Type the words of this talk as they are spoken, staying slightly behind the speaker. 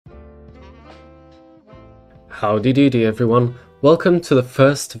Howdy doody everyone, welcome to the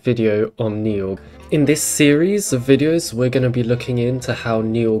first video on Neorg. In this series of videos we're going to be looking into how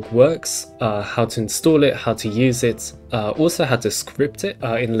Neorg works, how to install it, how to use it, also how to script it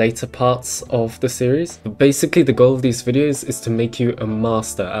in later parts of the series. But basically the goal of these videos is to make you a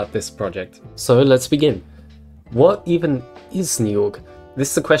master at this project. So let's begin. What even is Neorg?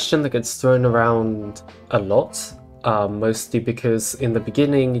 This is a question that gets thrown around a lot, mostly because in the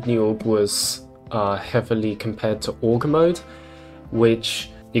beginning Neorg was heavily compared to org mode, which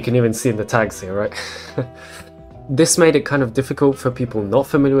you can even see in the tags here, right? This made it kind of difficult for people not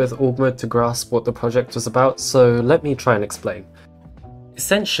familiar with org mode to grasp what the project was about, so let me try and explain.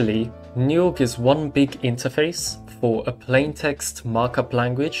 Essentially, Neorg is one big interface for a plaintext markup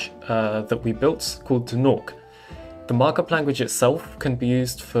language that we built called Neorg. The markup language itself can be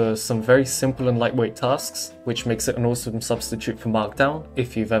used for some very simple and lightweight tasks, which makes it an awesome substitute for Markdown,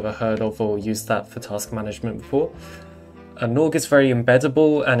 if you've ever heard of or used that for task management before. Neorg is very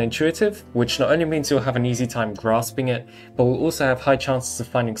embeddable and intuitive, which not only means you'll have an easy time grasping it, but will also have high chances of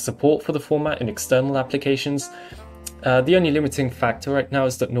finding support for the format in external applications. The only limiting factor right now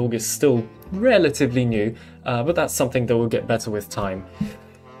is that Neorg is still relatively new, but that's something that will get better with time.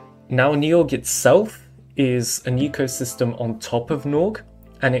 Now, Neorg itself is an ecosystem on top of Neorg,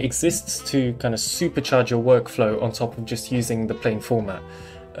 and it exists to kind of supercharge your workflow on top of just using the plain format.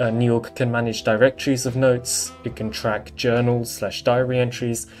 Neorg can manage directories of notes, it can track journals/diary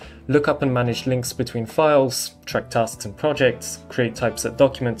entries, look up and manage links between files, track tasks and projects, create typeset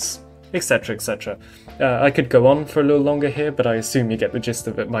documents, etc, etc. I could go on for a little longer here, but I assume you get the gist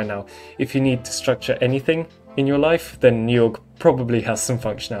of it by now. If you need to structure anything in your life, then Neorg probably has some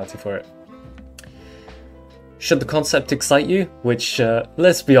functionality for it. Should the concept excite you? Which,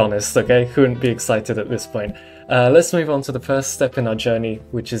 let's be honest, okay, who wouldn't be excited at this point? Let's move on to the first step in our journey,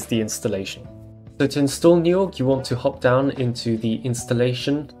 which is the installation. So to install Neorg, you want to hop down into the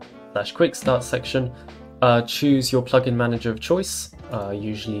installation/quick start section, choose your plugin manager of choice.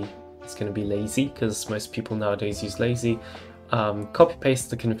 Usually it's going to be Lazy, because most people nowadays use Lazy. Copy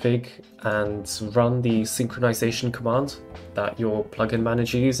paste the config and run the synchronization command that your plugin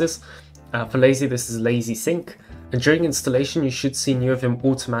manager uses. For Lazy, this is lazy sync, and during installation you should see Neovim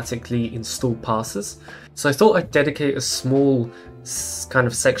automatically install parsers. So I thought I'd dedicate a small kind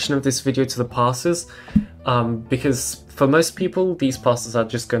of section of this video to the parsers, because for most people these parsers are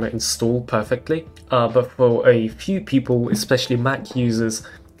just going to install perfectly, but for a few people, especially Mac users,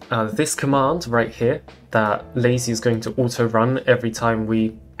 this command right here that Lazy is going to auto run every time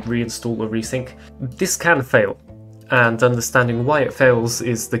we reinstall or resync, this can fail. And understanding why it fails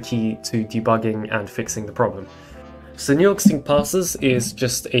is the key to debugging and fixing the problem. So Neorg sync parsers is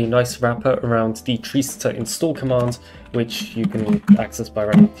just a nice wrapper around the treesitter install command, which you can access by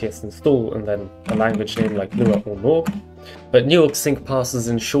running ts install and then a language name like Lua or Neorg. But Neorg sync parsers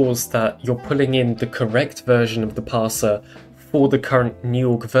ensures that you're pulling in the correct version of the parser for the current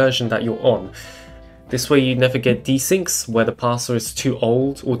Neorg version that you're on. This way you never get desyncs where the parser is too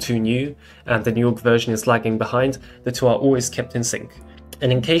old or too new and the Neorg version is lagging behind. The two are always kept in sync.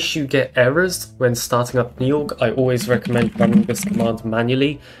 And in case you get errors when starting up Neorg, I always recommend running this command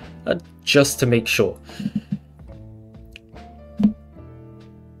manually, just to make sure.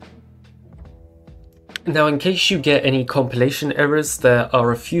 Now, in case you get any compilation errors, there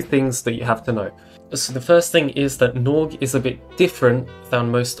are a few things that you have to know. So the first thing is that Neorg is a bit different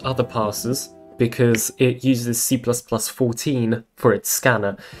than most other parsers, because it uses C++14 for its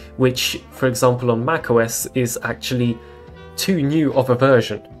scanner, which, for example, on macOS is actually too new of a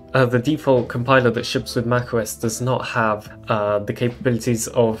version. The default compiler that ships with macOS does not have the capabilities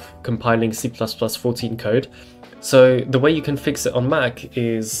of compiling C++14 code. So the way you can fix it on Mac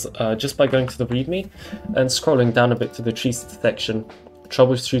is just by going to the README and scrolling down a bit to the treesitter section,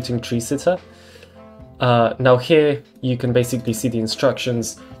 troubleshooting treesitter. Now here you can basically see the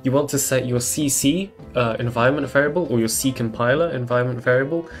instructions. You want to set your CC environment variable or your C compiler environment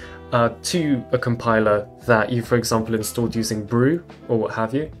variable to a compiler that you, for example, installed using Brew or what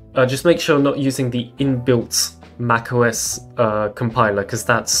have you. Just make sure not using the inbuilt macOS compiler, because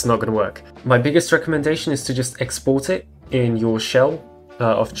that's not going to work. My biggest recommendation is to just export it in your shell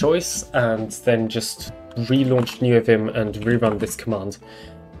of choice and then just relaunch Neovim and rerun this command.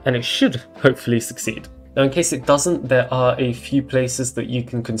 And it should hopefully succeed. Now, in case it doesn't, there are a few places that you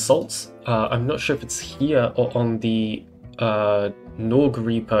can consult. I'm not sure if it's here or on the Neorg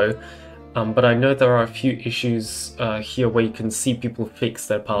repo, but I know there are a few issues here where you can see people fix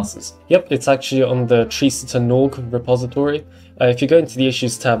their parsers. Yep, it's actually on the treesitter Neorg repository. If you go into the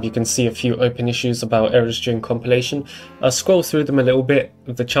Issues tab, you can see a few open issues about errors during compilation. Scroll through them a little bit.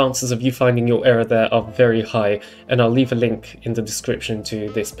 The chances of you finding your error there are very high, and I'll leave a link in the description to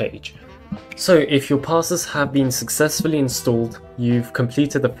this page. So if your parsers have been successfully installed, you've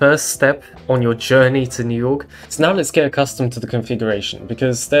completed the first step on your journey to Neorg. So now let's get accustomed to the configuration,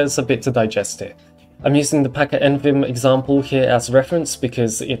 because there's a bit to digest here. I'm using the Packer Neovim example here as reference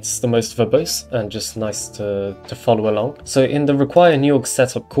because it's the most verbose and just nice to follow along. So in the require Neorg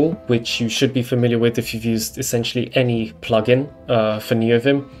setup call, which you should be familiar with if you've used essentially any plugin for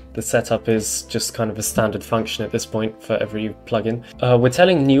Neovim, the setup is just kind of a standard function at this point for every plugin. We're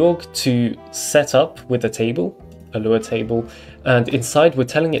telling Neorg to set up with a table, a Lua table, and inside we're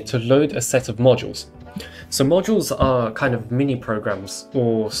telling it to load a set of modules. So modules are kind of mini programs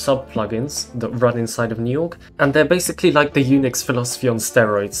or sub-plugins that run inside of Neorg, and they're basically like the Unix philosophy on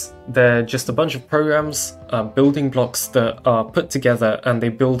steroids. They're just a bunch of programs, building blocks that are put together and they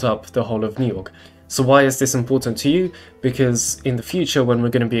build up the whole of Neorg. So why is this important to you? Because in the future, when we're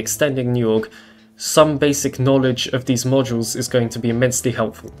going to be extending Neorg, some basic knowledge of these modules is going to be immensely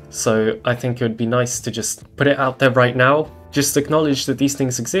helpful. So I think it would be nice to just put it out there right now. Just acknowledge that these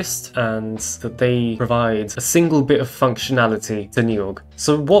things exist and that they provide a single bit of functionality to Neorg.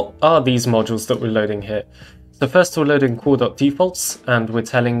 So what are these modules that we're loading here? So first we're loading core.defaults, and we're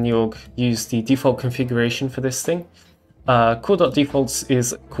telling Neorg use the default configuration for this thing. Core.defaults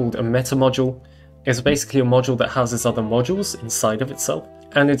is called a meta module. It's basically a module that houses other modules inside of itself.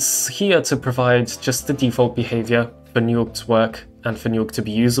 And it's here to provide just the default behavior for Neorg to work and for Neorg to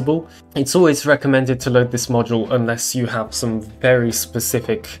be usable. It's always recommended to load this module unless you have some very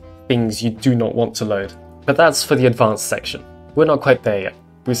specific things you do not want to load. But that's for the advanced section. We're not quite there yet.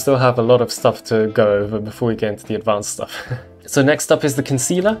 We still have a lot of stuff to go over before we get into the advanced stuff. So next up is the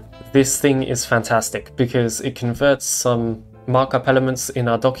concealer. This thing is fantastic because it converts some markup elements in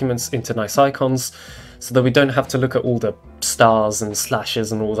our documents into nice icons, so that we don't have to look at all the stars and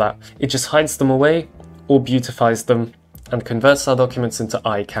slashes and all that. It just hides them away or beautifies them and converts our documents into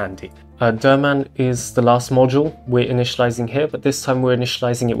eye candy. Derman is the last module we're initializing here, but this time we're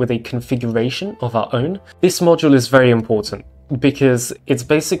initializing it with a configuration of our own. This module is very important because it's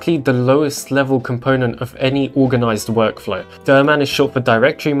basically the lowest level component of any organized workflow. Derman is short for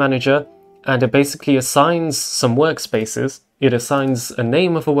Directory Manager, and it basically assigns some workspaces. It assigns a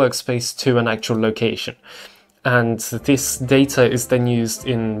name of a workspace to an actual location. And this data is then used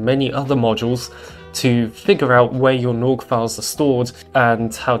in many other modules to figure out where your Neorg files are stored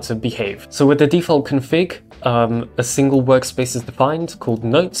and how to behave. So with the default config, a single workspace is defined called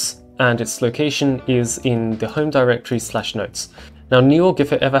notes, and its location is in the home directory /notes. Now Neorg,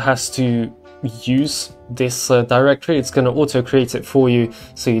 if it ever has to use this directory, it's going to auto create it for you,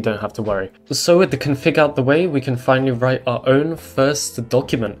 so you don't have to worry. So with the config out the way, we can finally write our own first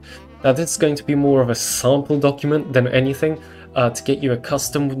document. Now this is going to be more of a sample document than anything, to get you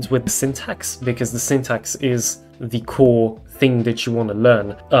accustomed with the syntax, because the syntax is the core thing that you want to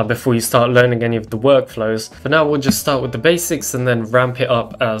learn before you start learning any of the workflows. For now, we'll just start with the basics and then ramp it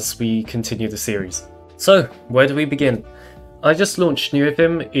up as we continue the series. So where do we begin? I just launched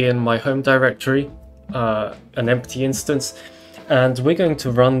Neovim in my home directory, an empty instance, and we're going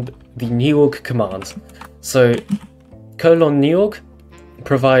to run the Neorg command. So :Neorg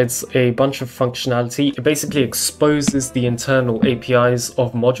provides a bunch of functionality. It basically exposes the internal APIs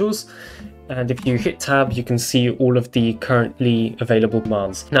of modules, and if you hit tab you can see all of the currently available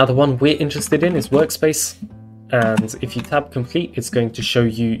commands. Now the one we're interested in is workspace, and if you tab complete it's going to show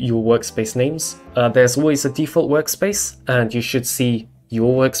you your workspace names. There's always a default workspace, and you should see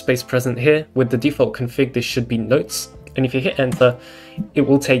your workspace present here. With the default config this should be notes, and if you hit enter it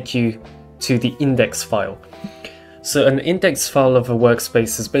will take you to the index file. So an index file of a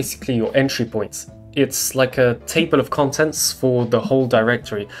workspace is basically your entry point. It's like a table of contents for the whole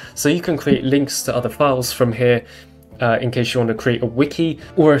directory. So you can create links to other files from here in case you want to create a wiki,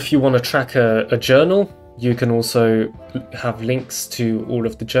 or if you want to track a journal, you can also have links to all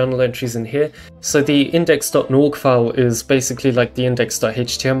of the journal entries in here. So the index.neorg file is basically like the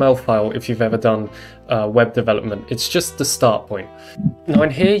index.html file if you've ever done web development. It's just the start point. Now in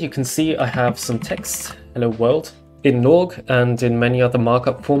here you can see I have some text, hello world. In Neorg and in many other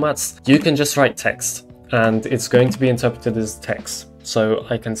markup formats, you can just write text and it's going to be interpreted as text. So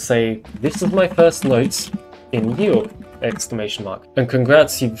I can say, this is my first notes in Neorg! And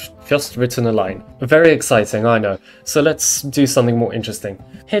congrats, you've just written a line. Very exciting, I know. So let's do something more interesting.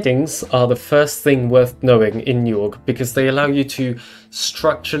 Headings are the first thing worth knowing in Neorg because they allow you to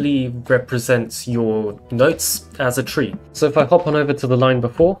structurally represent your notes as a tree. So if I hop on over to the line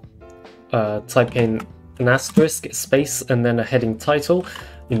before, type in an asterisk, space, and then a heading title,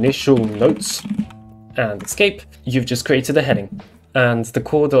 initial notes, and escape, you've just created a heading. And the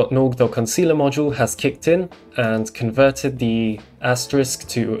core.neorg.concealer module has kicked in and converted the asterisk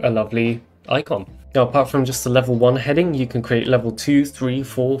to a lovely icon. Now, apart from just a level 1 heading, you can create level 2, 3,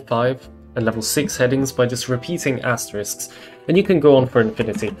 4, 5, and level 6 headings by just repeating asterisks, and you can go on for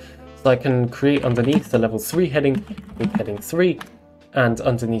infinity. So I can create underneath the level 3 heading with heading 3, and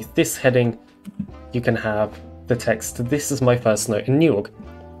underneath this heading you can have the text, "This is my first note in Neorg."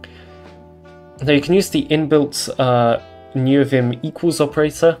 Now you can use the inbuilt Neovim equals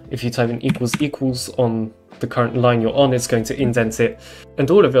operator. If you type in equals on the current line you're on, it's going to indent it, and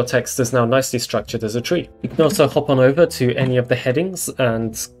all of your text is now nicely structured as a tree. You can also hop on over to any of the headings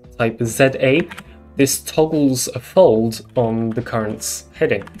and type ZA. This toggles a fold on the current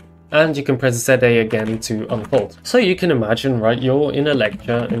heading, and you can press ZA again to unfold. So you can imagine, right, you're in a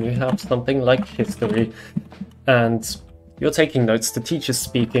lecture and you have something like history and you're taking notes, the teacher's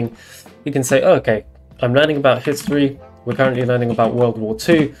speaking. You can say, oh, okay, I'm learning about history, we're currently learning about World War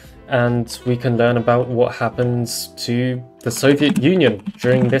II, and we can learn about what happens to the Soviet Union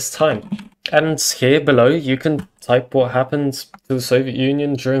during this time. And here below you can type what happened to the Soviet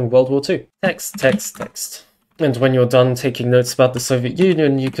Union during World War II. Text, text, text. And when you're done taking notes about the Soviet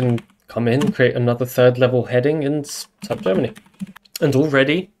Union, you can come in, create another 3rd level heading and type Germany. And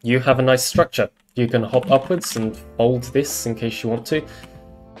already you have a nice structure. You can hop upwards and fold this in case you want to.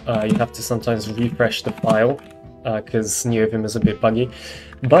 You have to sometimes refresh the file because Neovim is a bit buggy.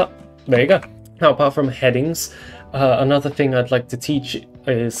 But there you go. Now, apart from headings, another thing I'd like to teach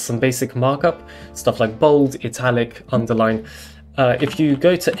is some basic markup, stuff like bold, italic, underline. If you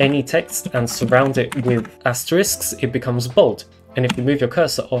go to any text and surround it with asterisks, it becomes bold. And if you move your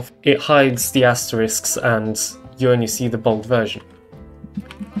cursor off, it hides the asterisks and you only see the bold version.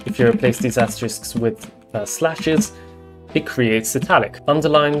 If you replace these asterisks with slashes, it creates italic.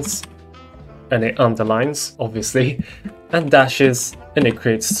 Underlines, and it underlines, obviously, and dashes, and it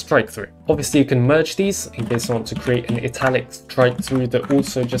creates strike through. Obviously you can merge these in case you want to create an italic strike through that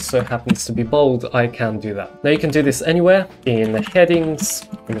also just so happens to be bold. I can do that. Now you can do this anywhere, in headings,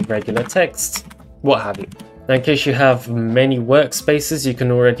 in regular text, what have you. Now in case you have many workspaces, you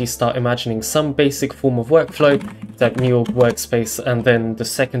can already start imagining some basic form of workflow, like Neorg workspace and then the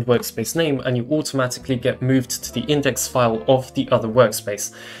second workspace name, and you automatically get moved to the index file of the other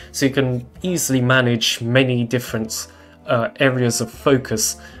workspace. So you can easily manage many different areas of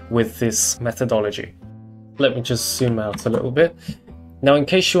focus with this methodology. Let me just zoom out a little bit. Now, in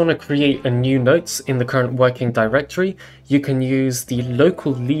case you want to create a new note in the current working directory, you can use the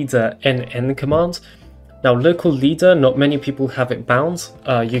local leader nn command. Now, local leader, not many people have it bound.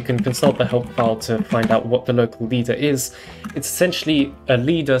 You can consult the help file to find out what the local leader is. It's essentially a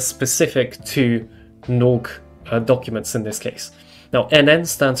leader specific to Neorg documents in this case. Now, nn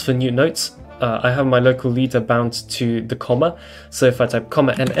stands for new notes. I have my local leader bound to the comma, so if I type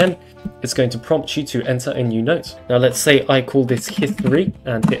comma nn, it's going to prompt you to enter a new note. Now let's say I call this history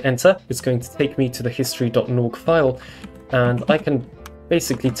and hit enter. It's going to take me to the history.neorg file, and I can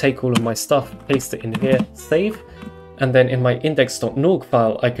basically take all of my stuff, paste it in here, save, and then in my index.neorg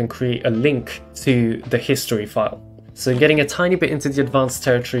file I can create a link to the history file. So getting a tiny bit into the advanced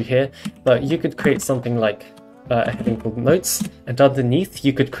territory here, but you could create something like a heading called notes, and underneath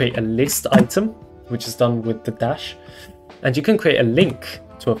you could create a list item, which is done with the dash, and you can create a link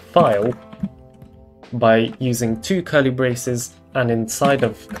to a file by using 2 curly braces and inside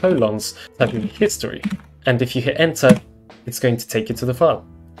of colons typing history, and if you hit enter it's going to take you to the file.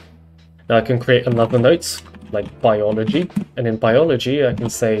 Now I can create another note like biology, and in biology I can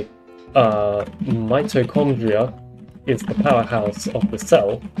say mitochondria is the powerhouse of the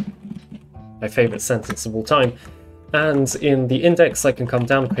cell, my favorite sentence of all time, and in the index I can come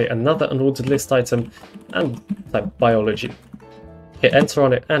down, create another unordered list item and type biology. Hit enter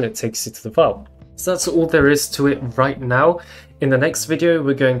on it and it takes you to the file. So that's all there is to it right now. In the next video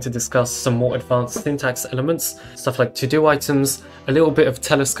we're going to discuss some more advanced syntax elements, stuff like to-do items, a little bit of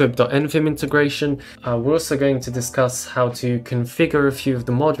telescope.envim integration. We're also going to discuss how to configure a few of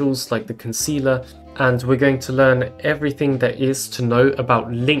the modules like the concealer, and we're going to learn everything there is to know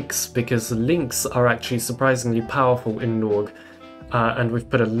about links, because links are actually surprisingly powerful in Neorg, and we've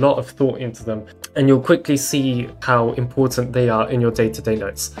put a lot of thought into them, and you'll quickly see how important they are in your day-to-day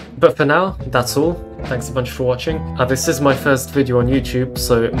notes. But for now, that's all. Thanks a bunch for watching. This is my first video on YouTube,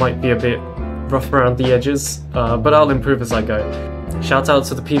 so it might be a bit rough around the edges, but I'll improve as I go. Shout out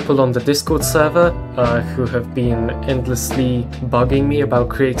to the people on the Discord server who have been endlessly bugging me about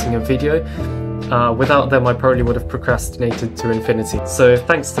creating a video. Without them, I probably would have procrastinated to infinity. So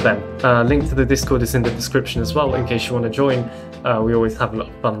thanks to them. Link to the Discord is in the description as well, in case you want to join. We always have a lot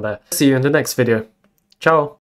of fun there. See you in the next video. Ciao!